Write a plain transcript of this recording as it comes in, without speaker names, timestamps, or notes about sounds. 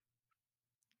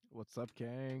What's up,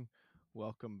 gang?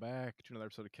 Welcome back to another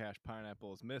episode of Cash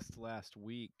Pineapples. Missed last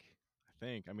week, I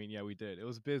think. I mean, yeah, we did. It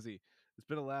was busy. It's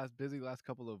been a busy last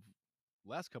couple of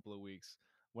weeks.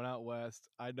 Went out west.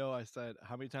 I know I said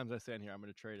how many times I say in here I'm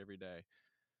going to trade every day.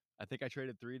 I think I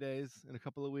traded 3 days in a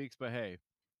couple of weeks, but hey,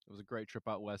 it was a great trip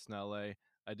out west in LA.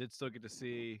 I did still get to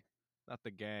see not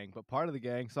the gang, but part of the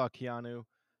gang. Saw Keanu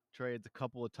trades a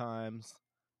couple of times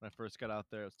when I first got out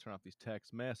there. Let's turn off these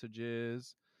text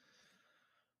messages.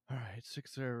 All right, 6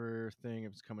 server thing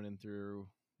is coming in through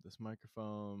this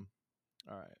microphone.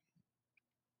 All right,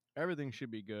 everything should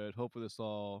be good. Hopefully, this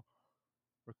all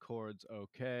records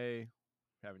okay.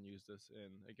 Haven't used this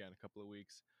in again a couple of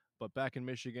weeks, but back in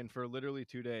Michigan for literally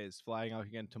 2 days. Flying out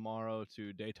again tomorrow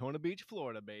to Daytona Beach,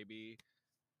 Florida, baby.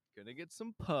 Gonna get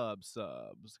some pub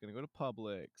subs. Gonna go to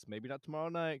Publix. Maybe not tomorrow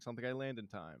night, 'cause I don't think I land in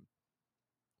time,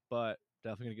 but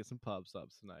definitely gonna get some pub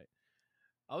subs tonight.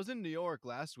 I was in New York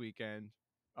last weekend,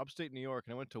 upstate New York,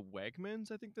 and I went to Wegmans,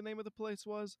 I think the name of the place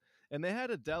was, and they had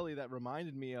a deli that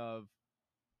reminded me of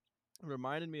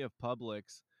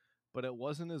Publix, but it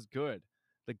wasn't as good.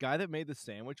 The guy that made the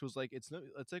sandwich was like, it's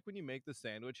like when you make the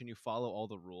sandwich and you follow all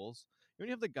the rules. You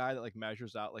have the guy that like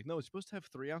measures out, like, no, it's supposed to have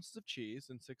 3 ounces of cheese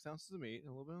and 6 ounces of meat and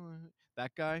a little bit of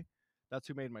that guy. That's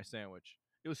who made my sandwich.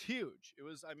 It was huge. It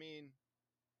was, I mean,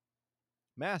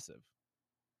 massive.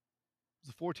 It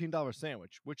was a $14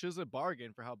 sandwich, which is a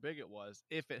bargain for how big it was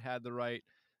if it had the right,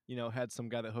 had some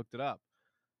guy that hooked it up.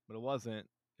 But it wasn't.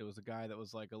 It was a guy that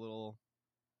was like a little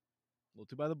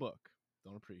too by the book.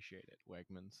 Don't appreciate it.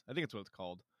 Wegmans. I think it's what it's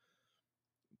called.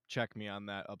 Check me on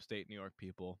that, upstate New York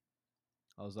people.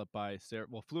 I was up by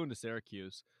flew into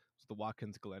Syracuse. It was the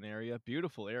Watkins Glen area.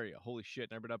 Beautiful area. Holy shit.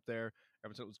 Never been up there.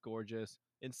 Ever since it was gorgeous.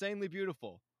 Insanely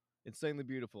beautiful. Insanely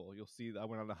beautiful. You'll see I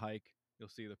went on a hike. You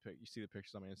see the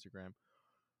pictures on my Instagram.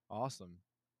 Awesome.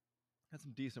 Had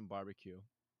some decent barbecue.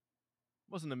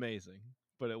 Wasn't amazing,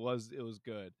 but it was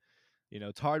good.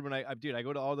 It's hard when I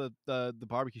go to all the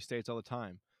barbecue states all the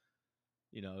time.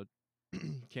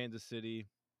 Kansas City,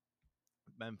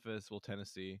 Memphis,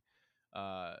 Tennessee,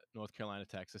 North Carolina,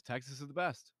 Texas. Texas is the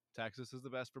best. Texas is the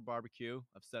best for barbecue.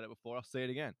 I've said it before. I'll say it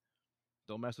again.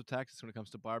 Don't mess with Texas when it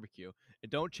comes to barbecue.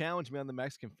 And don't challenge me on the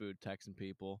Mexican food, Texan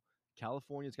people.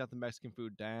 California's got the Mexican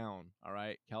food down. All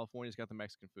right. California's got the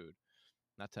Mexican food.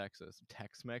 Not Texas.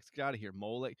 Tex-Mex. Get out of here.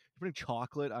 Mole. You're putting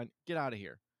chocolate on. Get out of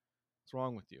here. What's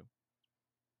wrong with you?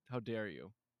 How dare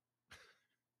you?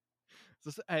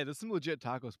 There's some legit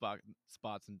taco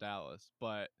spots in Dallas,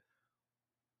 but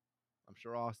I'm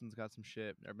sure Austin's got some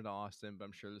shit. Never been to Austin, but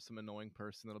I'm sure there's some annoying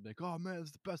person that'll be like, "Oh man, this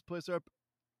is the best place ever."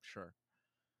 Sure,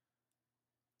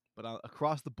 but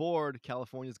across the board,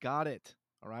 California's got it.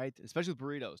 All right, especially with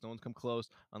burritos. No one's come close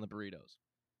on the burritos.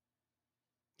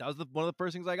 That was one of the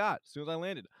first things I got as soon as I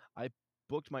landed. I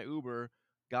booked my Uber,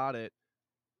 got it,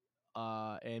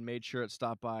 and made sure it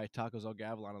stopped by Tacos El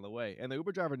Gavilan on the way. And the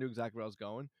Uber driver knew exactly where I was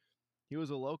going. He was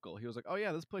a local. He was like, "Oh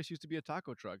yeah, this place used to be a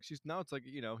taco truck. Now it's like,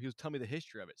 he was telling me the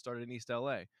history of it. Started in East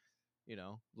LA,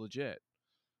 legit."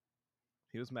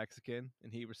 He was Mexican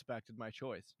and he respected my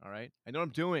choice. All right. I know what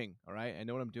I'm doing. All right. I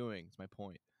know what I'm doing. It's my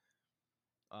point.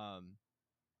 Um,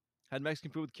 had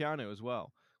Mexican food with Keanu as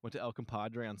well. Went to El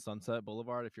Compadre on Sunset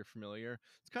Boulevard, if you're familiar.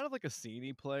 It's kind of like a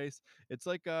sceney place. It's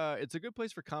like it's a good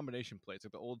place for combination plates,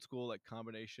 like the old school like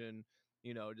combination,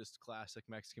 just classic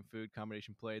Mexican food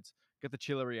combination plates. Get the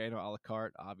chile relleno a la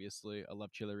carte, obviously. I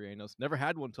love chile rellenos. Never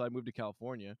had one until I moved to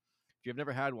California. If you've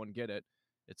never had one, get it.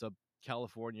 It's a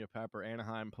California pepper,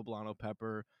 Anaheim poblano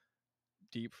pepper,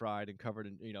 deep fried and covered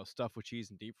in, stuffed with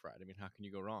cheese and deep fried. I mean, how can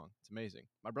you go wrong? It's amazing.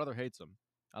 My brother hates them.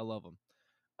 I love them.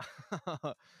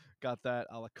 Got that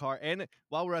a la carte. And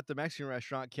while we're at the Mexican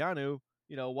restaurant, Keanu,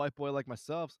 white boy like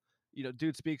myself,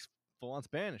 dude speaks full on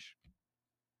Spanish.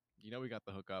 We got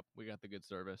the hookup. We got the good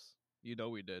service.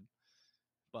 We did.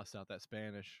 Bust out that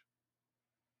Spanish.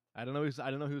 I don't know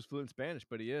who's fluent in Spanish,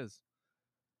 but he is.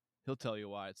 He'll tell you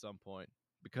why at some point.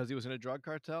 Because he was in a drug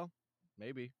cartel?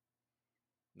 Maybe.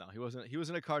 No, he wasn't. He was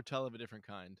in a cartel of a different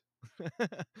kind.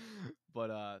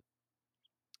 But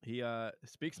he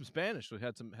speaks some Spanish. So we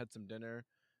had some dinner,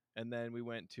 and then we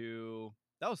went to.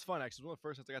 That was fun actually. It was one of the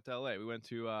first times I got to LA. We went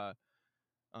to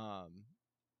um,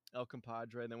 El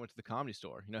Compadre, and then went to the Comedy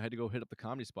Store. I had to go hit up the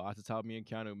comedy spots. That's how me and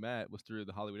Keanu met. Was through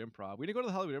the Hollywood Improv. We didn't go to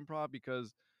the Hollywood Improv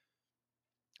because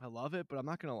I love it, but I'm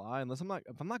not gonna lie.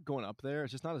 If I'm not going up there,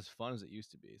 it's just not as fun as it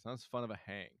used to be. It's not as fun of a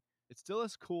hang. It's still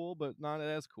as cool, but not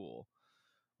as cool.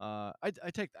 I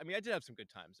did have some good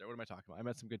times there. What am I talking about? I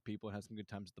met some good people and had some good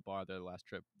times at the bar there the last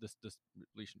trip, this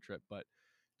recent trip, but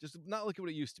just not like what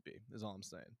it used to be is all I'm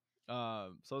saying. So I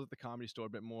was at the Comedy Store a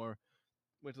bit more.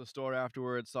 Went to the store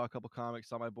afterwards, saw a couple comics,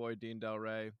 saw my boy Dean Del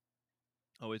Rey.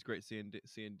 Always great seeing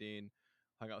Dean.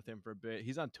 Hung out with him for a bit.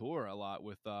 He's on tour a lot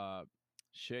with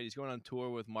shit. He's going on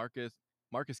tour with Marcus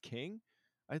King,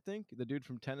 I think, the dude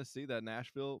from Tennessee, that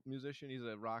Nashville musician. He's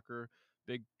a rocker,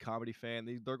 big comedy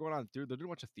fan. They're going on through. They're doing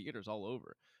a bunch of theaters all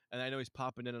over. And I know he's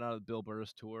popping in and out of the Bill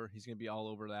Burr's tour. He's gonna be all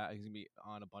over that. He's gonna be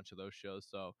on a bunch of those shows.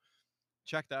 So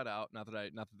check that out. Not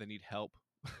that they need help.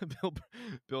 Bill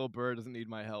Bill Burr doesn't need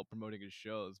my help promoting his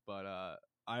shows, but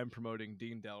I'm promoting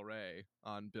Dean Del Rey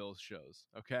on Bill's shows.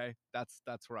 Okay, that's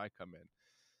where I come in.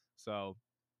 So,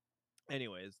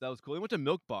 anyways, that was cool. We went to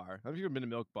Milk Bar. I've never been to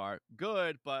Milk Bar.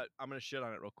 Good, but I'm gonna shit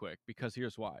on it real quick because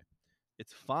here's why.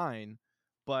 It's fine,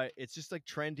 but it's just like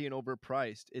trendy and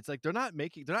overpriced. It's like they're not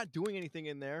doing anything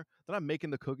in there. They're not making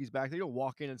the cookies back. They don't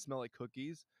walk in and smell like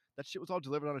cookies. That shit was all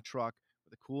delivered on a truck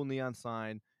with a cool neon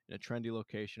sign in a trendy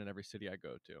location in every city I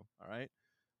go to. All right,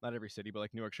 not every city, but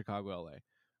like New York, Chicago, LA.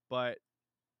 But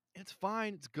it's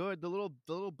fine. It's good. The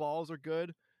little balls are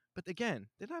good. But again,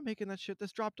 they're not making that shit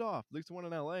that's dropped off. At least the one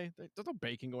in LA. There's no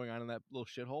baking going on in that little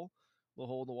shithole, little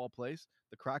hole in the wall place.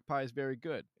 The crack pie is very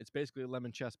good. It's basically a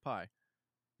lemon chess pie.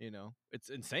 It's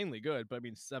insanely good. But I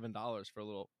mean, $7 for a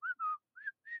little.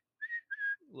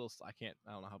 I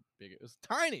don't know how big it was.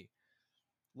 Tiny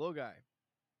little guy.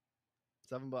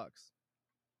 $7.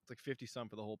 It's like 50 some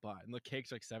for the whole pie, and the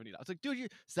cake's like $70. It's like, dude, you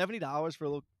 $70 for a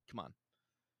little. Come on.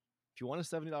 If you want a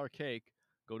 $70 cake,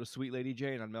 go to Sweet Lady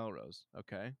Jane on Melrose.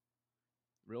 Okay,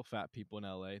 real fat people in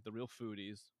LA, the real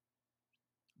foodies,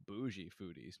 bougie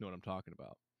foodies, know what I'm talking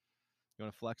about. You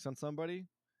want to flex on somebody,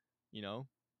 you know,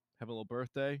 have a little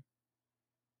birthday,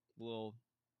 a little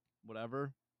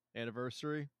whatever,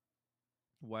 anniversary,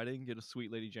 wedding, get a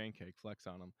Sweet Lady Jane cake, flex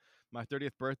on them. My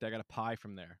 30th birthday, I got a pie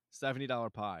from there,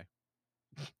 $70 pie.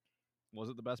 Was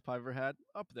it the best pie I've ever had?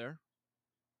 Up there.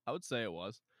 I would say it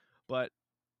was. But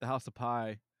the House of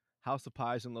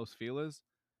Pies in Los Feliz,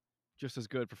 just as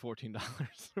good for $14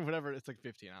 or whatever. It's like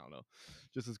 15, I don't know.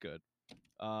 Just as good.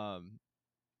 Um,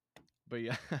 but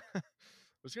yeah, we're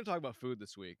just gonna talk about food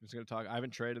this week. I'm just gonna talk. I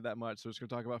haven't traded that much, so we're just gonna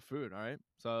talk about food. All right.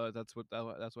 So that's what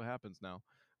happens now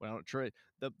when I don't trade.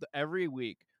 Every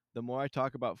week, the more I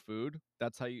talk about food,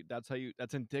 that's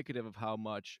indicative of how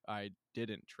much I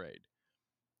didn't trade.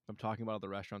 I'm talking about all the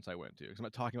restaurants I went to because I'm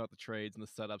not talking about the trades and the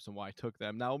setups and why I took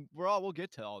them. Now we'll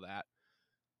get to all that,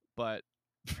 but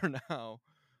for now,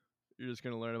 you're just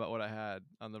gonna learn about what I had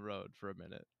on the road for a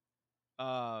minute.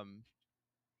 Um,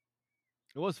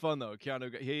 it was fun though.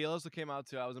 He also came out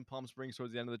to. I was in Palm Springs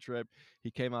towards the end of the trip.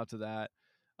 He came out to that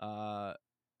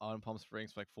on Palm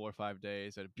Springs for like 4 or 5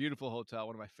 days at a beautiful hotel,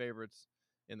 one of my favorites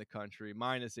in the country,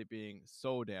 minus it being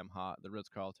so damn hot. The Ritz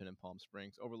Carlton in Palm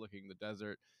Springs, overlooking the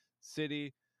desert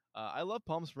city. I love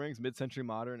Palm Springs, mid-century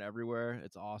modern everywhere.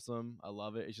 It's awesome. I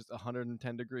love it. It's just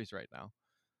 110 degrees right now.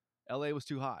 LA was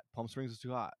too hot. Palm Springs was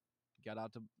too hot. Got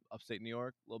out to upstate New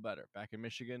York, a little better. Back in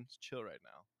Michigan, it's chill right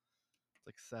now. It's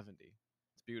like 70.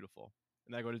 It's beautiful.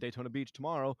 And I go to Daytona Beach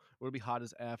tomorrow, where it'll be hot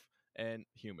as F and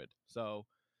humid. So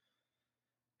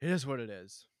it is what it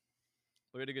is.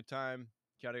 But we had a good time.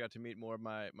 I got to meet more of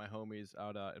my homies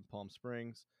out in Palm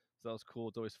Springs. So that was cool.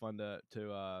 It's always fun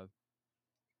to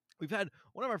we've had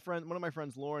one of my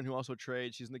friends, Lauren, who also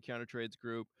trades. She's in the Keanu Trades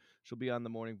group. She'll be on the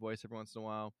Morning Voice every once in a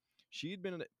while.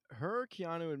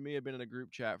 Keanu, and me had been in a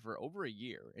group chat for over a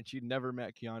year, and she'd never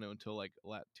met Keanu until like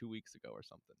 2 weeks ago or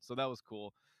something. So that was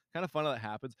cool. Kind of fun how that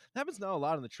happens. It happens now a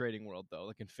lot in the trading world though,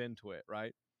 like in FinTwit,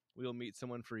 right? We'll meet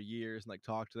someone for years and like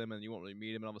talk to them, and you won't really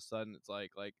meet him, and all of a sudden it's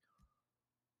like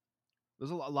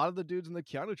there's a lot of the dudes in the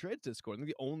Keanu Trades Discord. I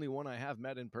think the only one I have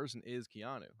met in person is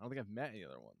Keanu. I don't think I've met any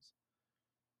other ones.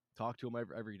 Talk to him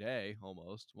every day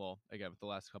almost. Well, again, the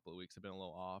last couple of weeks have been a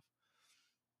little off.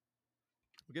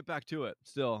 We'll get back to it.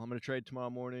 Still, I'm going to trade tomorrow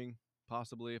morning,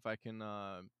 possibly if I can.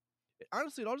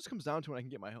 Honestly, it all just comes down to when I can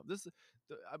get my home.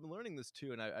 I've been learning this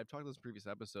too, and I've talked about this in previous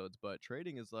episodes. But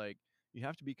trading is like you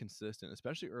have to be consistent,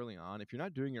 especially early on. If you're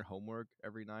not doing your homework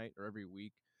every night or every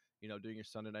week, doing your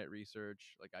Sunday night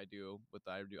research like I do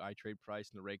I trade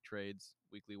price and the rake trades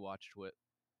weekly watch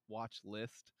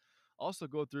list. Also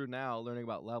go through now learning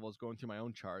about levels, going through my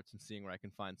own charts and seeing where I can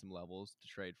find some levels to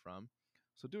trade from.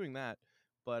 So doing that,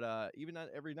 but even not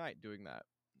every night doing that.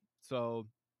 So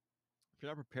if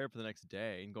you're not prepared for the next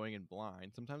day and going in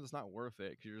blind, sometimes it's not worth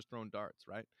it because you're just throwing darts,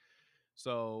 right?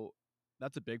 So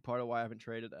that's a big part of why I haven't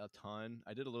traded a ton.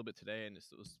 I did a little bit today, and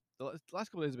the last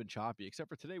couple of days have been choppy. Except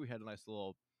for today, we had a nice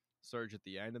little surge at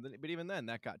the end, but even then,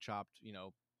 that got chopped,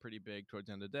 pretty big towards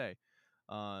the end of the day.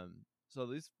 So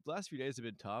these last few days have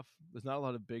been tough. There's not a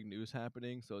lot of big news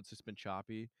happening, so it's just been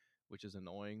choppy, which is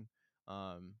annoying.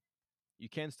 You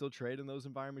can still trade in those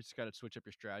environments. You just got to switch up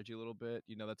your strategy a little bit.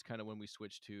 That's kind of when we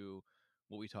switch to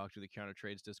what we talk to the counter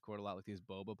trades Discord a lot, like these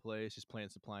boba plays, just playing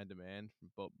supply and demand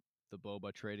from the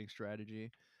boba trading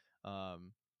strategy,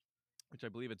 um, which I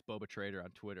believe it's Boba Trader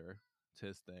on Twitter. It's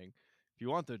his thing. If you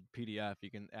want the PDF,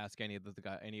 you can ask any of the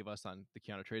guy, any of us on the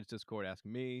counter trades Discord. Ask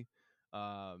me.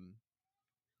 Um,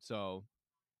 so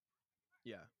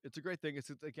yeah, it's a great thing.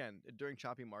 It's again during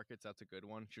choppy markets, that's a good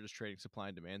one. You're just trading supply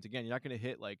and demands. Again, you're not going to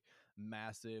hit like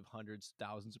massive hundreds,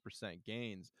 thousands of percent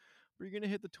gains, but you're going to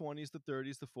hit the 20s, the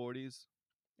 30s, the 40s.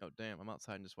 Oh damn! I'm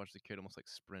outside and just watched the kid almost like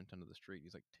sprint under the street.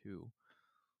 He's like 2.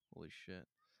 Holy shit!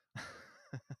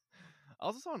 I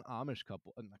also saw an Amish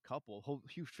couple, and a couple, whole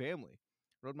huge family.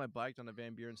 Rode my bike down to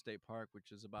Van Buren State Park,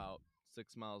 which is about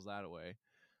 6 miles that away.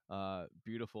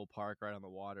 Beautiful park right on the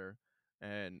water.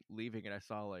 And leaving it, I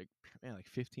saw like man, like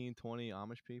 15, 20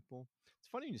 Amish people. It's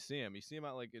funny when you see them. You see them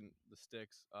out like in the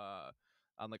sticks,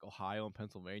 on like Ohio and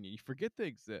Pennsylvania. You forget they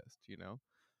exist, you know.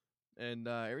 And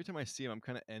every time I see them, I'm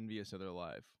kind of envious of their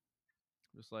life.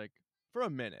 Just like for a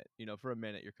minute, you know, for a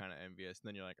minute you're kind of envious, and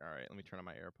then you're like, all right, let me turn on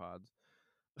my AirPods.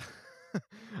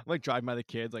 I'm like driving by the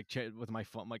kids, like with my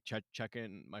phone, like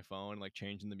checking my phone, like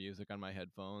changing the music on my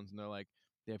headphones, and they're like,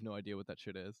 they have no idea what that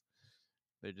shit is.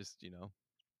 They're just, you know,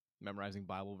 memorizing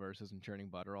Bible verses and churning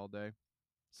butter all day.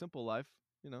 Simple life,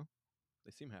 you know.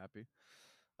 They seem happy.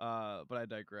 But I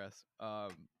digress. Uh,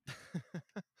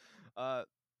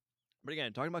 but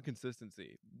again, talking about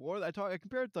consistency, I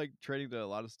compare it to like trading to a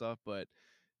lot of stuff, but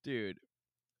dude,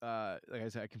 like I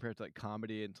said, I compare it to like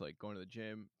comedy and to like going to the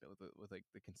gym with like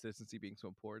the consistency being so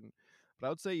important. But I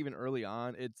would say even early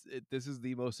on, this is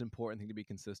the most important thing to be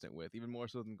consistent with, even more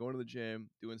so than going to the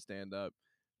gym, doing stand up.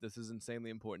 This is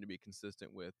insanely important to be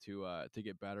consistent with to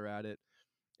get better at it.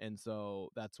 And so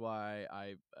that's why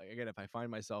again, if I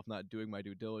find myself not doing my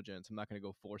due diligence, I'm not going to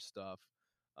go force stuff.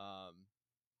 Um,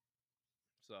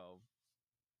 so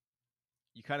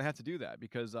you kind of have to do that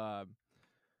because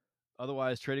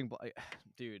otherwise,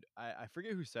 dude, I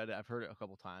forget who said it. I've heard it a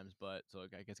couple times, but so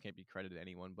I guess can't be credited to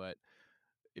anyone. But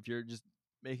if you're just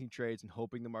making trades and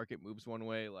hoping the market moves one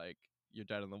way, like you're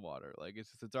dead in the water. Like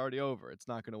it's already over. It's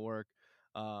not going to work.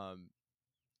 Um,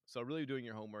 so really doing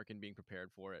your homework and being prepared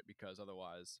for it because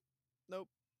otherwise, nope,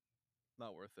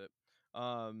 not worth it.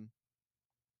 Um,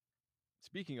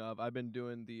 Speaking of, I've been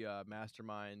doing the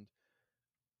mastermind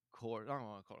course. I don't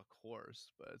want to call it a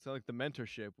course, but it's like the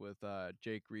mentorship with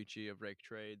Jake Ricci of Rake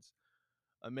Trades.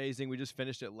 Amazing. We just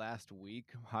finished it last week.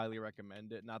 Highly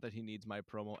recommend it. Not that he needs my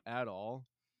promo at all.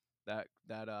 That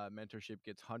mentorship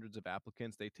gets hundreds of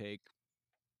applicants. They take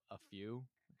a few,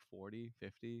 40,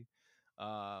 50,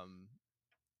 um,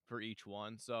 for each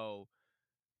one. So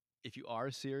if you are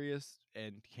serious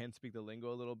and can speak the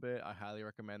lingo a little bit, I highly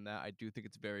recommend that. I do think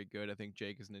it's very good. I think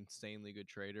Jake is an insanely good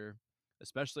trader.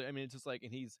 Especially, I mean, it's just like,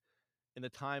 and he's in the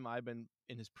time I've been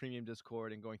in his premium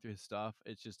Discord and going through his stuff,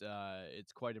 it's just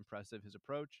it's quite impressive his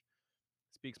approach.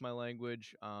 Speaks my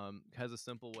language, has a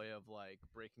simple way of like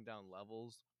breaking down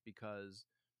levels because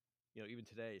you know even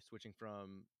today switching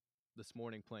from this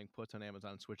morning playing puts on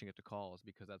Amazon and switching it to calls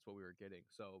because that's what we were getting.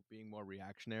 So being more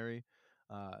reactionary,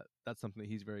 that's something that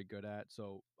he's very good at.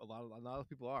 So a lot of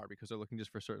people are because they're looking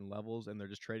just for certain levels and they're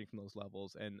just trading from those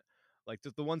levels and like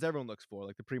just the ones everyone looks for,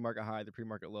 like the pre-market high, the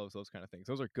pre-market lows, those kind of things.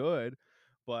 Those are good,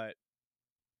 but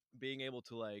being able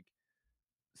to like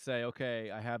say,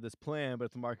 okay, I have this plan, but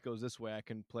if the market goes this way, I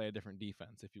can play a different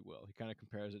defense, if you will. He kind of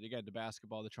compares it again to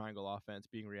basketball, the triangle offense,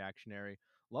 being reactionary.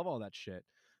 Love all that shit.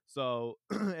 So,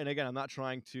 and again, I'm not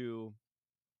trying to.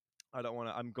 I don't want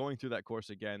to. I'm going through that course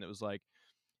again. It was like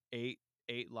eight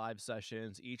eight live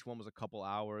sessions. Each one was a couple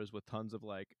hours with tons of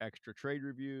like extra trade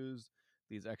reviews,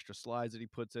 these extra slides that he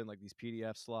puts in, like these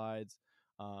PDF slides.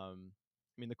 I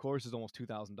mean, the course is almost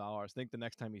 $2,000. I think the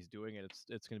next time he's doing it,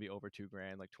 it's going to be over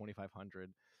 $2,000, like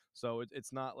 2,500. So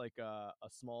it's not like a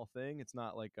small thing. It's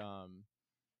not like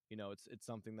you know, it's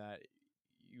something that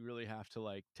you really have to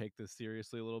like take this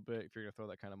seriously a little bit if you're gonna throw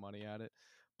that kind of money at it.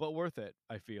 But worth it,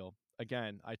 I feel.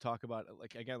 Again, I talk about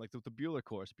like again like the Bueller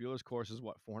course. Bueller's course is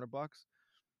what, $400.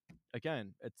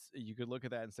 Again, it's you could look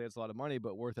at that and say it's a lot of money,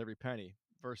 but worth every penny.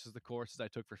 Versus the courses I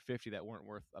took for 50 that weren't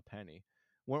worth a penny,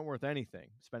 weren't worth anything.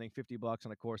 Spending $50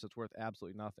 on a course that's worth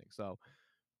absolutely nothing. So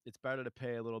it's better to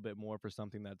pay a little bit more for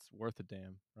something that's worth a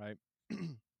damn, right?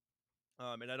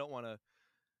 And I don't want to,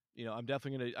 you know, I'm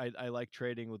definitely gonna. I like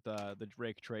trading with the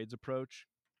Drake trades approach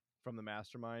from the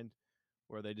mastermind,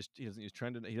 where he doesn't use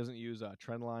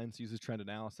trend lines. He uses trend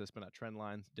analysis, but not trend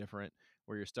lines. Different,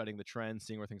 where you're studying the trends,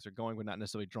 seeing where things are going, but not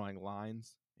necessarily drawing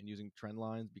lines and using trend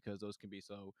lines because those can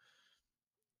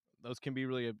be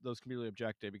really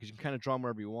objective because you can kind of draw them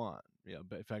wherever you want. You know,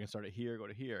 but if I can start it here, go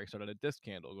to here. I start at this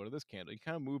candle, go to this candle. You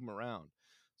kind of move them around.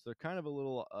 So they're kind of a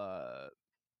little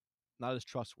not as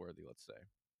trustworthy, let's say.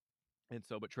 And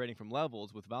so, but trading from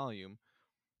levels with volume,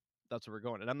 that's where we're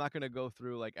going. And I'm not going to go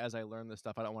through like as I learn this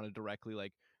stuff. I don't want to directly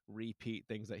like repeat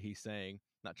things that he's saying.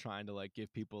 Not trying to like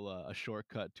give people a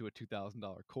shortcut to a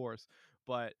 $2,000 course,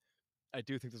 but I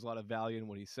do think there's a lot of value in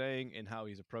what he's saying and how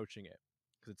he's approaching it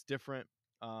because it's different.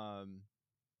 Um,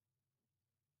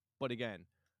 but again,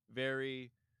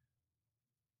 very,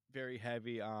 very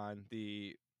heavy on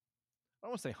the, I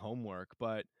don't want to say homework,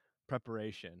 but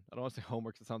preparation. I don't want to say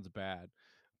homework, that sounds bad,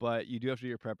 but you do have to do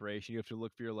your preparation. You have to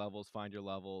look for your levels, find your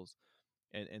levels,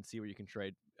 and see where you can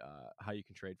trade, how you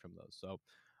can trade from those. So,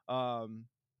 all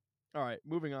right,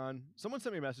 moving on. Someone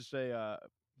sent me a message today.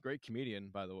 Great comedian,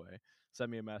 by the way, sent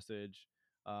me a message.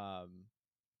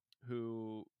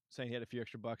 Who saying he had a few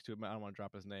extra bucks to him. I don't want to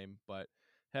drop his name, but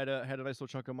had a nice little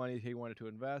chunk of money he wanted to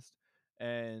invest,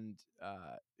 and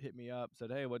hit me up,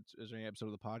 said, "Hey, is there any episode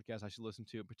of the podcast I should listen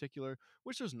to in particular?"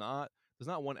 Which there's not. There's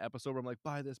not one episode where I'm like,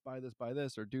 buy this, buy this, buy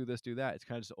this, or do this, do that. It's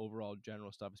kind of just overall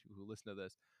general stuff as people who listen to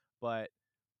this. But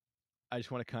I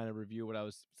just want to kind of review what I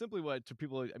was simply what to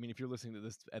people. I mean, if you're listening to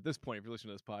this at this point, if you're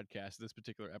listening to this podcast, this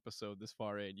particular episode, this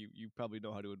far in, you probably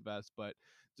know how to invest. But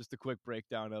just a quick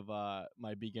breakdown of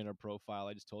my beginner profile.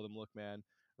 I just told him, look, man,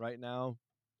 right now,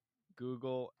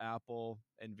 Google, Apple,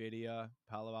 Nvidia,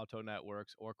 Palo Alto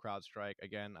Networks, or CrowdStrike.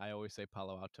 Again, I always say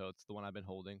Palo Alto. It's the one I've been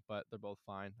holding, but they're both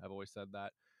fine. I've always said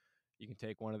that. You can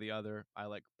take one or the other. I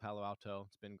like Palo Alto.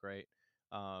 It's been great.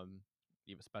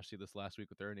 Even especially this last week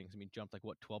with earnings. I mean, jumped like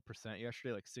what 12%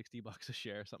 yesterday, like $60 a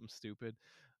share, something stupid.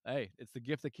 Hey, it's the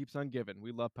gift that keeps on giving.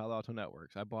 We love Palo Alto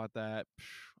Networks. I bought that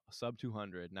sub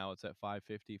 200. Now it's at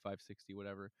 550, 560,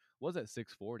 whatever. It was at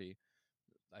 640,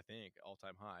 I think, all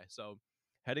time high. So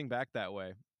heading back that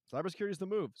way. Cybersecurity is the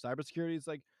move. Cybersecurity is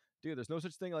like, dude, there's no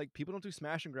such thing. Like people don't do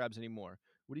smash and grabs anymore.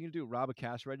 What are you gonna do? Rob a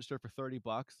cash register for $30?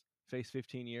 Face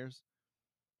 15 years?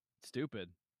 Stupid.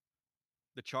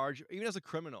 The charge, even as a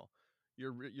criminal,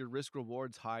 your risk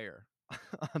reward's higher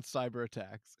on cyber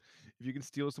attacks. If you can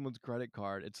steal someone's credit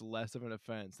card, it's less of an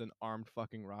offense than armed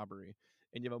fucking robbery,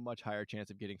 and you have a much higher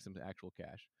chance of getting some actual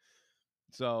cash.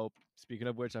 So, speaking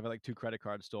of which, I've had like 2 credit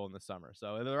cards stolen this summer.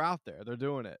 So they're out there, they're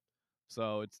doing it.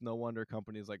 So it's no wonder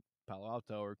companies like Palo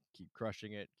Alto are keep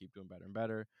crushing it, keep doing better and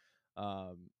better.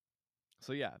 Um,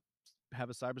 so yeah,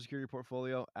 have a cybersecurity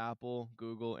portfolio, Apple,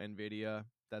 Google, Nvidia.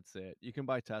 That's it. You can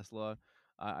buy Tesla.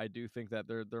 I do think that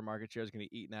their market share is going to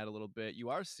be eaten at a little bit. You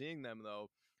are seeing them though,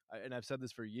 and I've said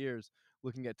this for years.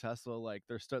 Looking at Tesla, like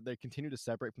they continue to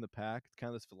separate from the pack. It's kind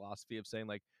of this philosophy of saying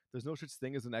like there's no such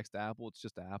thing as the next Apple. It's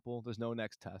just Apple. There's no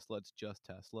next Tesla. It's just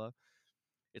Tesla.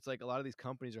 It's like a lot of these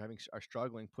companies are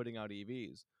struggling putting out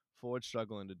EVs. Ford's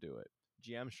struggling to do it.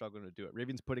 GM's struggling to do it.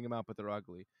 Rivian's putting them out, but they're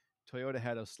ugly. Toyota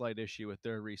had a slight issue with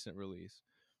their recent release.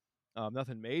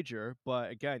 Nothing major,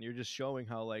 but again, you're just showing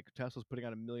how like Tesla's putting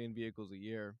out 1 million vehicles a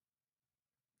year,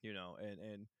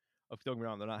 and don't get me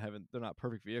wrong, they're not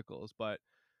perfect vehicles, but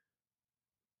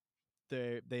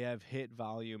they have hit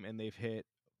volume and they've hit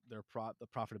the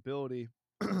profitability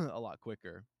a lot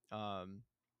quicker.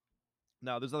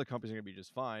 Now there's other companies that are gonna be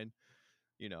just fine.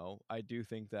 I do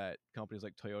think that companies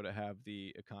like Toyota have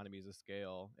the economies of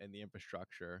scale and the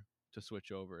infrastructure to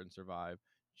switch over and survive.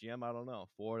 GM, I don't know.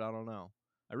 Ford, I don't know.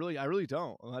 I really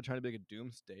don't. I'm not trying to be like a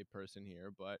doomsday person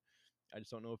here, but I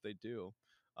just don't know if they do.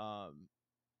 Um,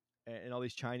 and all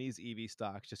these Chinese EV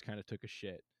stocks just kind of took a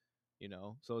shit.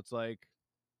 So it's like,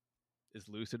 is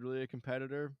Lucid really a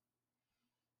competitor?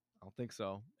 I don't think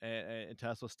so. And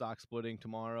Tesla stock splitting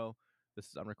tomorrow.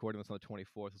 I'm recording this on the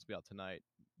 24th. This will be out tonight,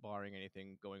 barring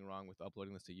anything going wrong with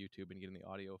uploading this to YouTube and getting the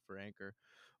audio for Anchor.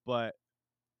 But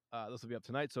this will be up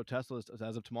tonight. So Tesla,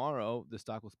 as of tomorrow, the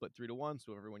stock will split 3-1.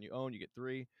 So everyone you own, you get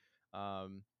 3.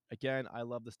 Again, I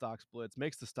love the stock splits.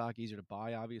 Makes the stock easier to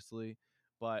buy, obviously.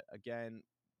 But again,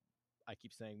 I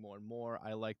keep saying more and more,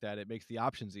 I like that it makes the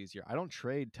options easier. I don't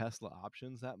trade Tesla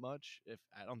options that much. If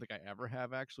I don't think I ever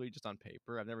have, actually, just on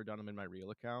paper. I've never done them in my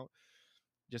real account,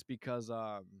 just because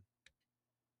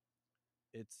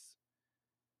it's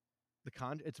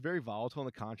it's very volatile and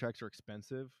the contracts are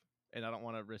expensive, and I don't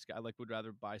want to risk it. Would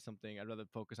rather buy something. I'd rather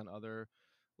focus on other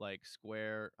like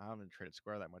Square. I haven't traded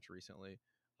Square that much recently.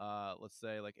 Let's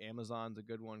say like Amazon's a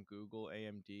good one, Google,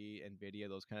 AMD, Nvidia,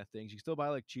 those kind of things. You can still buy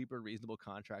like cheaper, reasonable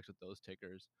contracts with those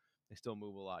tickers. They still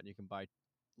move a lot, and you can buy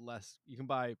less. You can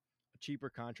buy a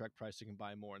cheaper contract price. You can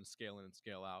buy more and scale in and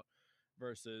scale out.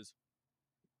 Versus,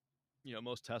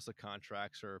 most Tesla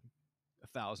contracts are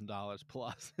 $1,000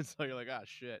 plus. And so you're like, ah,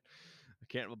 shit,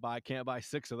 can't buy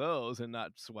 6 of those and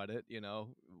not sweat it,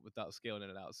 without scaling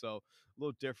it out. So a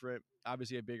little different.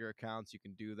 Obviously, at bigger accounts, you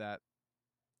can do that.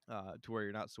 to where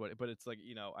you're not sweating. But it's like,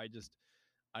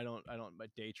 I don't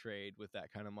day trade with that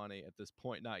kind of money at this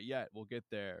point. Not yet. We'll get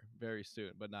there very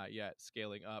soon, but not yet.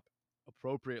 Scaling up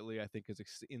appropriately, I think, is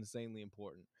insanely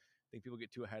important. I think people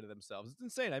get too ahead of themselves. It's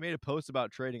insane. I made a post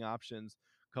about trading options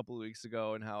a couple of weeks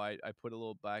ago and how I put a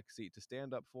little backseat to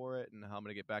stand up for it, and how I'm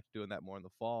going to get back to doing that more in the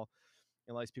fall.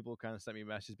 And like people kind of sent me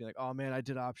messages being like, "Oh man, I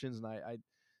did options and I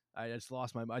just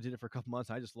lost I did it for a couple months.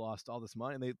 And I just lost all this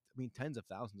money." And tens of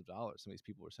thousands of dollars. Some of these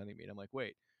people were sending me, and I'm like,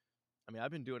 wait. I've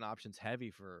been doing options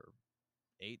heavy for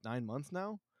 8-9 months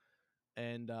now,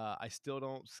 and I still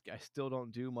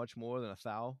don't do much more than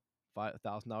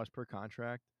 $1,000 per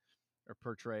contract or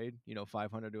per trade.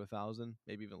 500 to 1,000,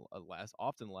 maybe even less,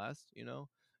 often less.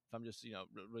 If I'm just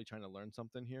really trying to learn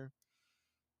something here.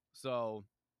 So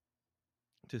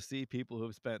to see people who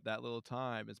have spent that little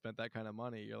time and spent that kind of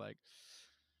money, you're like,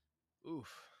 oof.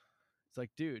 It's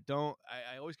like, dude, don't.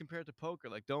 I always compare it to poker.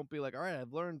 Like, don't be like, all right,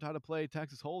 I've learned how to play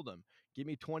Texas Hold'em. Give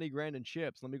me 20 grand in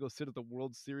chips. Let me go sit at the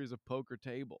World Series of Poker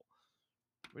table.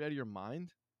 Are you out of your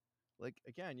mind? Like,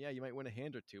 again, yeah, you might win a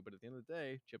hand or two, but at the end of the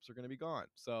day, chips are going to be gone.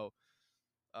 So,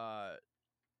 uh,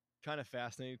 kind of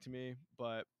fascinating to me.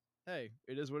 But hey,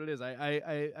 it is what it is.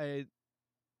 I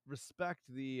respect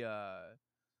the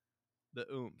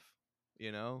oomph.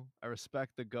 I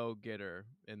respect the go getter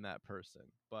in that person,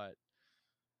 but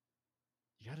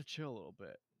you got to chill a little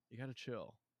bit. You got to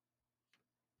chill.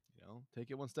 Take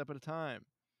it one step at a time.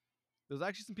 There's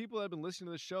actually some people that have been listening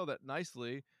to the show that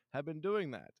nicely have been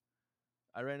doing that.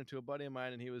 I ran into a buddy of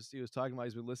mine, and he was talking about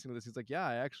he's been listening to this. He's like, yeah,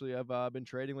 I actually have been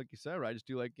trading like you said. Right? I just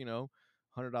do like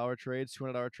 $100 trades,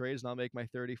 $200 trades, and I'll make my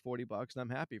 30-40 bucks, and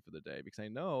I'm happy for the day because I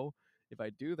know if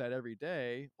I do that every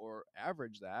day or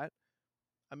average that,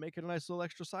 I'm making a nice little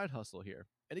extra side hustle here.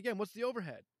 And again, what's the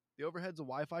overhead? The overhead's a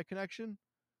Wi-Fi connection,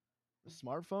 a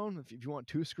smartphone. If you want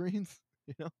two screens,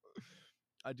 you know.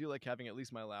 I do like having at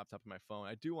least my laptop and my phone.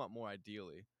 I do want more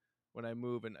ideally. When I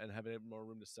move and have more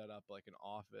room to set up like an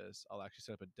office, I'll actually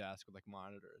set up a desk with like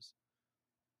monitors.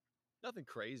 Nothing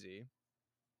crazy,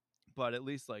 but at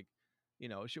least like,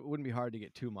 it wouldn't be hard to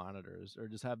get two monitors or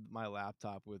just have my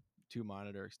laptop with two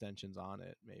monitor extensions on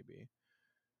it, maybe.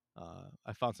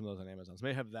 I found some of those on Amazon. So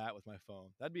maybe have that with my phone.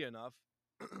 That'd be enough.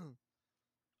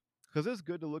 Because it's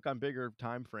good to look on bigger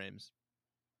time frames.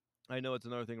 I know it's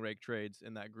another thing Rake Trades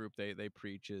in that group they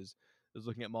preach is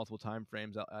looking at multiple time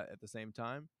frames at the same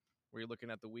time, where you're looking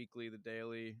at the weekly, the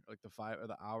daily, like the 5 or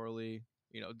the hourly,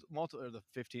 multiple or the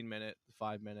 15-minute, the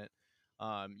 5-minute,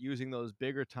 using those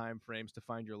bigger time frames to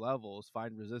find your levels,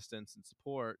 find resistance and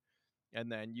support, and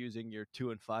then using your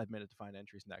 2 and 5 minute to find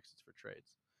entries and exits for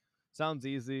trades. Sounds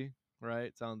easy,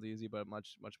 right? Sounds easy, but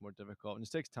much more difficult, and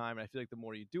it takes time. And I feel like the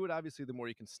more you do it, obviously, the more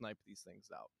you can snipe these things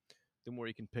out. The more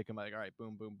you can pick them, like, all right,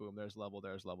 boom, boom, boom. There's level,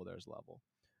 there's level, there's level.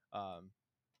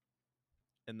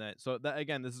 And then, so that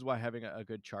again, this is why having a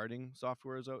good charting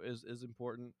software is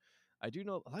important. I do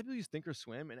know a lot of people use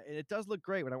Thinkorswim, and it does look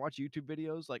great when I watch YouTube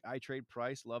videos. Like I Trade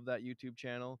Price, love that YouTube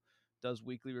channel. Does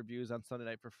weekly reviews on Sunday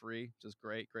night for free, which is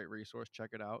great resource. Check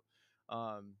it out.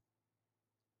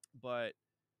 But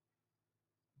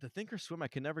the Thinkorswim I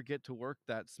can never get to work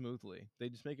that smoothly. They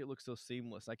just make it look so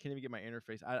seamless. I can't even get my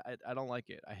interface. I don't like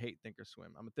it. I hate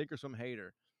Thinkorswim. I'm a Thinkorswim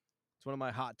hater. It's one of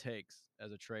my hot takes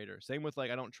as a trader. Same with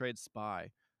like I don't trade SPY.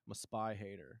 I'm a SPY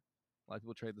hater. A lot of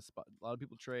people trade the SPY. A lot of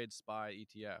people trade SPY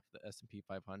ETF, the S&P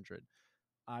 500.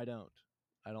 I don't.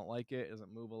 I don't like it. It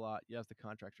doesn't move a lot. Yes, the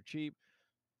contracts are cheap.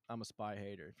 I'm a SPY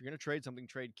hater. If you're gonna trade something,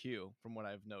 trade Q. From what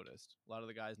I've noticed, a lot of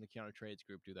the guys in the counter trades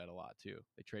group do that a lot too.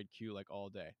 They trade Q like all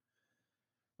day.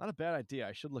 Not a bad idea.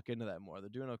 I should look into that more. They're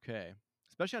doing okay,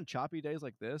 especially on choppy days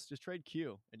like this. Just trade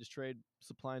Q and just trade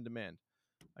supply and demand.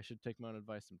 I should take my own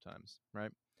advice sometimes,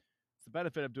 right? It's the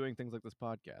benefit of doing things like this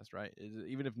podcast, right? Is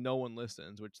even if no one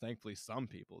listens, which thankfully some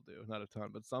people do, not a ton,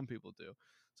 but some people do.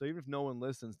 So even if no one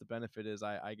listens, the benefit is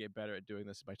I get better at doing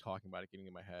this by talking about it, getting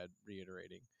in my head,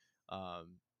 reiterating.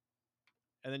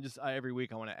 And then just every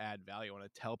week I want to add value. I want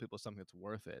to tell people something that's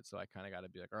worth it. So I kind of got to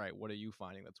be like, all right, what are you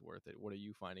finding that's worth it? What are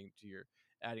you finding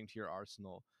adding to your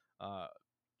arsenal,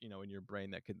 in your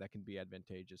brain that can be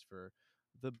advantageous for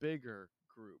the bigger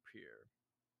group here.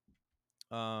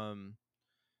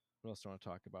 What else do I want to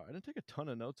talk about? I didn't take a ton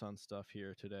of notes on stuff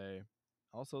here today.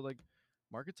 Also, like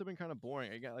markets have been kind of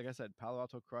boring. Again, like I said, Palo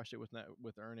Alto crushed it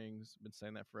with earnings. Been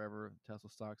saying that forever.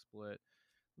 Tesla stock split.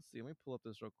 Let's see. Let me pull up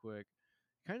this real quick.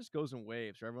 It kind of just goes in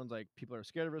waves. Where everyone's like, people are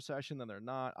scared of recession, then they're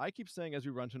not. I keep saying as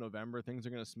we run to November, things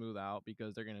are going to smooth out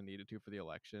because they're going to need it to for the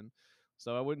election.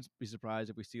 So I wouldn't be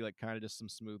surprised if we see like kind of just some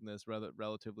smoothness,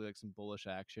 relatively like some bullish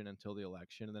action until the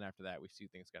election, and then after that we see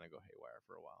things kind of go haywire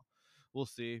for a while. We'll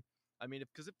see. I mean, if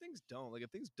things don't like if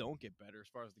things don't get better as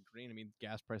far as the green, I mean,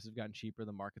 gas prices have gotten cheaper,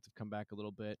 the markets have come back a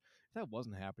little bit. If that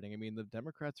wasn't happening, I mean, the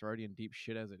Democrats are already in deep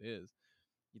shit as it is.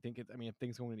 You think I mean, if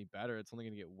things going any better, it's only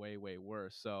going to get way, way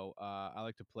worse. So I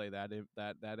like to play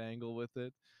that angle with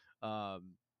it.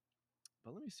 Um,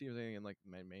 but let me see if there's anything in like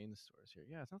my main stores here.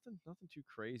 Yeah, it's nothing too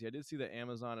crazy. I did see that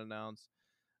Amazon announced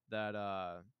that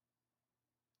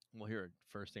well, here,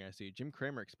 first thing I see, Jim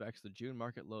Cramer expects the June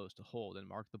market lows to hold and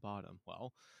mark the bottom.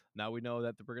 Well, now we know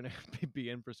that we're going to be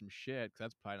in for some shit because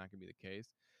that's probably not going to be the case.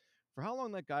 For how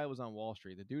long that guy was on Wall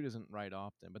Street, the dude isn't right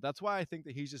often. But that's why I think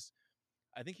that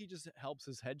I think he just helps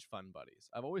his hedge fund buddies.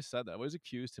 I've always said that. I've always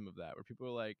accused him of that, where people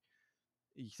are like,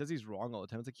 he says he's wrong all the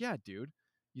time. It's like, yeah, dude,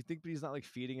 you think he's not like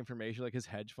feeding information like his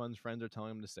hedge funds friends are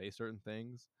telling him to say certain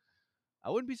things? I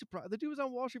wouldn't be surprised. The dude was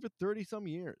on Wall Street for 30 some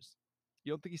years.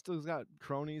 You don't think he still's got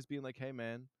cronies being like, hey,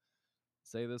 man,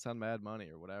 say this on Mad Money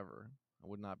or whatever? I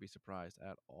would not be surprised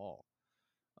at all.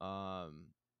 What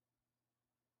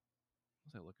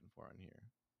was I looking for on here?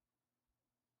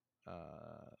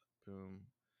 Boom.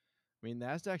 I mean,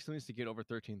 Nasdaq still needs to get over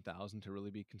 13,000 to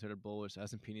really be considered bullish.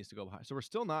 S&P needs to go high, so we're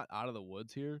still not out of the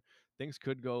woods here. Things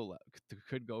could go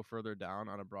further down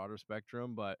on a broader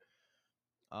spectrum, but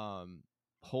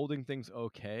holding things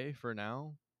okay for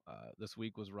now. This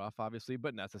week was rough, obviously,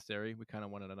 but necessary. We kind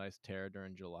of wanted a nice tear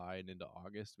during July and into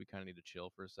August. We kind of need to chill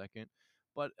for a second,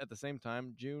 but at the same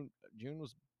time, June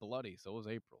was bloody, so was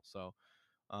April. So,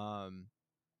 um,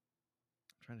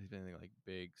 I'm trying to see anything like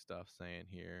big stuff saying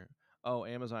here. Oh,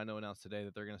 Amazon I know announced today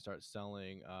that they're going to start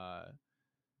selling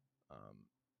um,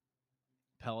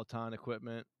 Peloton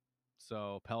equipment.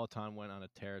 So Peloton went on a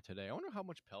tear today. I wonder how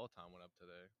much Peloton went up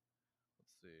today.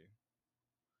 Let's see.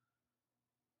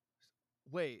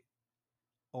 Wait,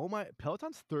 oh my,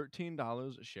 Peloton's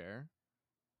 $13 a share.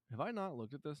 Have I not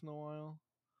looked at this in a while?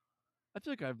 I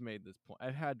feel like I've made this point.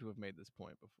 I've had to have made this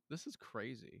point before. This is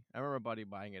crazy. I remember a buddy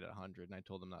buying it at 100, and I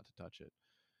told him not to touch it.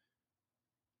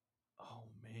 Oh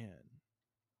man,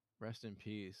 rest in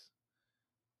peace,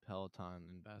 Peloton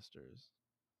investors.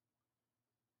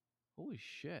 Holy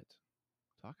shit!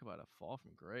 Talk about a fall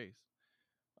from grace.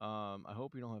 I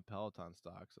hope you don't have Peloton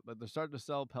stocks, but they're starting to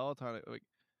sell Peloton. Like,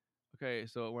 okay,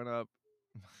 so it went up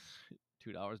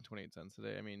 $2.28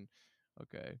 today. I mean,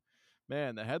 okay,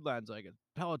 man, the headline's like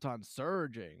Peloton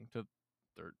surging to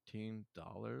 $13.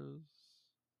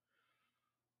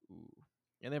 Ooh,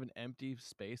 and they have an empty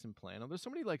space in Plano. There's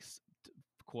so many like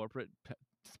corporate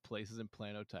places in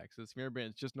Plano, Texas. If you've ever been,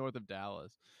 it's just north of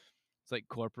Dallas. It's like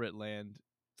corporate land.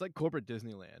 It's like corporate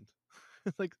Disneyland.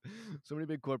 It's like so many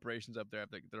big corporations up there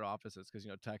have like their offices because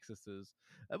Texas is.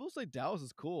 I will say Dallas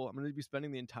is cool. I'm going to be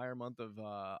spending the entire month of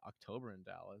October in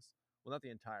Dallas. Well, not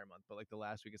the entire month, but like the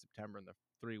last week of September and the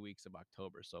 3 weeks of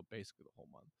October. So basically the whole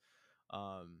month.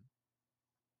 Um,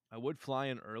 I would fly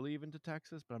in early even to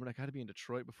Texas, but I got to be in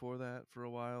Detroit before that for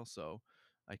a while. So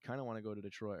I kind of want to go to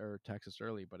Detroit or Texas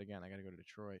early, but again, I got to go to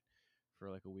Detroit for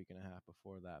like a week and a half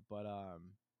before that. But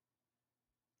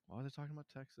why was I talking about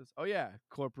Texas? Oh yeah,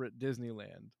 corporate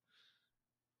Disneyland.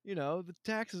 The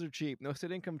taxes are cheap. No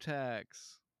state income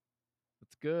tax.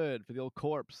 It's good for the old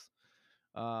corpse.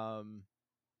 Um,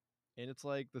 and it's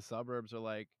like the suburbs are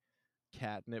like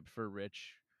catnip for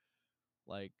rich,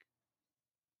 like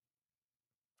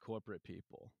corporate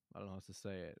people. I don't know how else to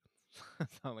say it. I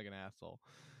sound like an asshole.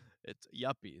 It's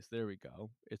yuppies. There we go.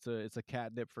 It's a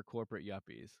catnip for corporate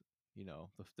yuppies.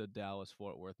 The Dallas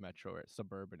Fort Worth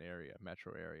suburban area,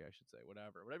 metro area, I should say,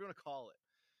 whatever you want to call it.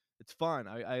 It's fun.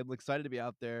 I'm excited to be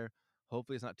out there.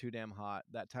 Hopefully it's not too damn hot.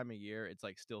 That time of year, it's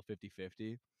like still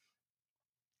 50-50.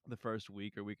 The first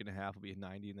week or week and a half will be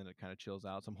 90, and then it kind of chills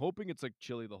out. So I'm hoping it's like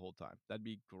chilly the whole time. That'd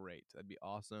be great. That'd be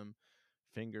awesome.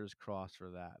 Fingers crossed for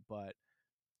that. But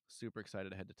super excited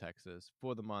to head to Texas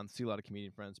for the month. See a lot of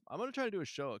comedian friends. I'm gonna try to do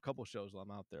a couple shows while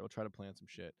I'm out there. We'll try to plan some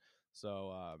shit.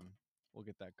 So we'll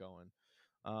get that going.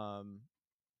 I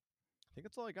think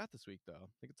that's all I got this week, though.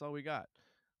 I think it's all we got.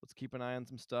 Let's keep an eye on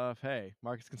some stuff. Hey,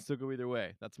 markets can still go either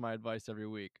way. That's my advice every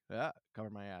week. Yeah, cover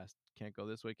my ass. Can't go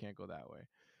this way, can't go that way.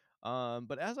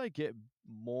 But as I get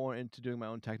more into doing my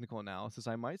own technical analysis,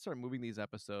 I might start moving these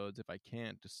episodes, if I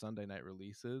can, to Sunday night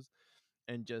releases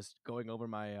and just going over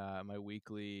my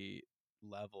weekly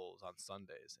levels on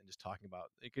Sundays and just talking about.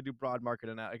 I could do broad market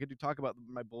I could talk about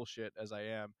my bullshit as I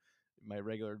am, my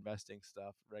regular investing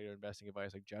stuff, regular investing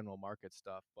advice, like general market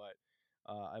stuff. But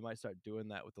I might start doing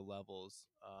that with the levels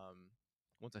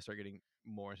once I start getting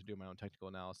more into doing my own technical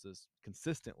analysis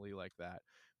consistently like that.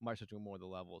 I might start doing more of the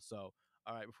levels. So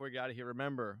All right, before we get out of here,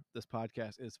 remember this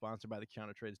podcast is sponsored by the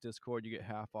Counter Trades Discord. You get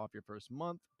half off your first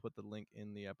month. Put the link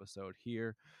in the episode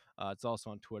here. It's also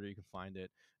on Twitter. You can find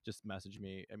it. Just message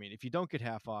me. I mean, if you don't get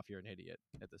half off, you're an idiot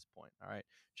at this point. All right,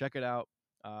 check it out.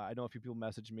 I know a few people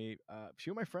messaged me. A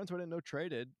few of my friends who I didn't know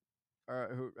traded, or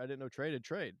who I didn't know traded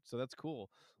trade. So that's cool.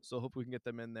 So hope we can get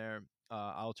them in there.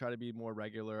 I'll try to be more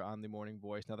regular on the Morning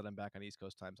Voice now that I'm back on East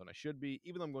Coast time zone. I should be.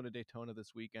 Even though I'm going to Daytona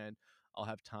this weekend, I'll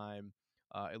have time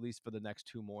at least for the next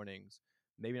 2 mornings.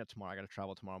 Maybe not tomorrow. I got to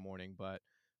travel tomorrow morning, but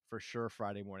for sure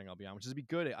Friday morning I'll be on, which is be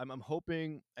good. I'm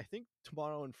hoping. I think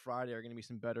tomorrow and Friday are going to be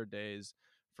some better days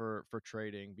for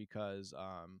trading because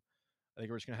I think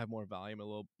we're just going to have more volume, a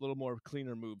little more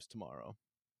cleaner moves tomorrow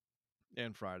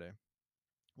and Friday.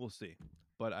 We'll see,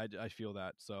 but I feel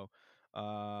that. So,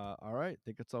 all right, I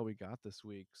think that's all we got this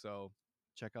week. So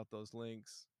check out those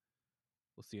links.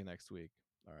 We'll see you next week.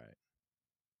 All right.